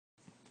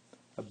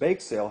A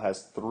bake sale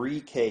has 3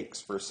 cakes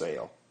for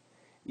sale.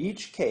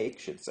 Each cake,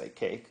 should say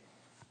cake,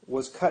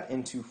 was cut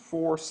into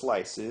 4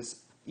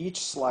 slices. Each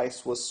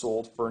slice was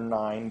sold for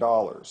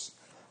 $9.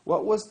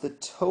 What was the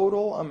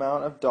total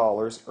amount of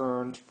dollars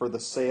earned for the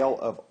sale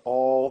of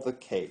all the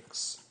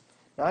cakes?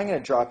 Now I'm going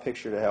to draw a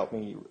picture to help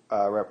me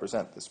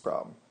represent this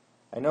problem.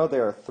 I know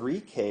there are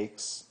 3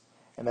 cakes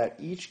and that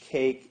each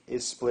cake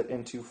is split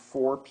into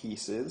 4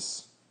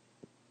 pieces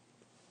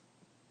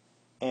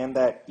and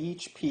that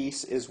each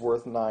piece is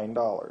worth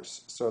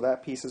 $9. So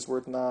that piece is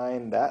worth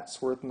 9,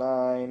 that's worth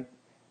 9,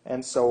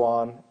 and so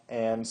on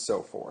and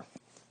so forth.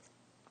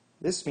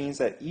 This means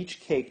that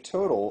each cake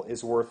total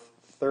is worth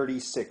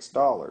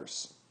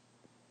 $36.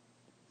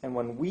 And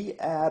when we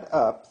add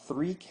up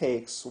 3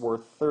 cakes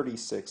worth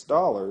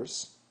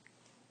 $36,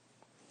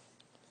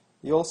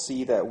 you'll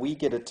see that we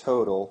get a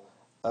total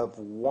of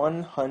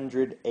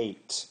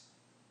 108,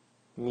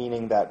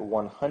 meaning that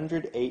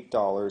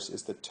 $108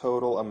 is the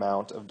total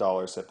amount of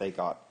dollars that they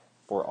got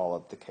for all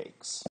of the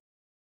cakes.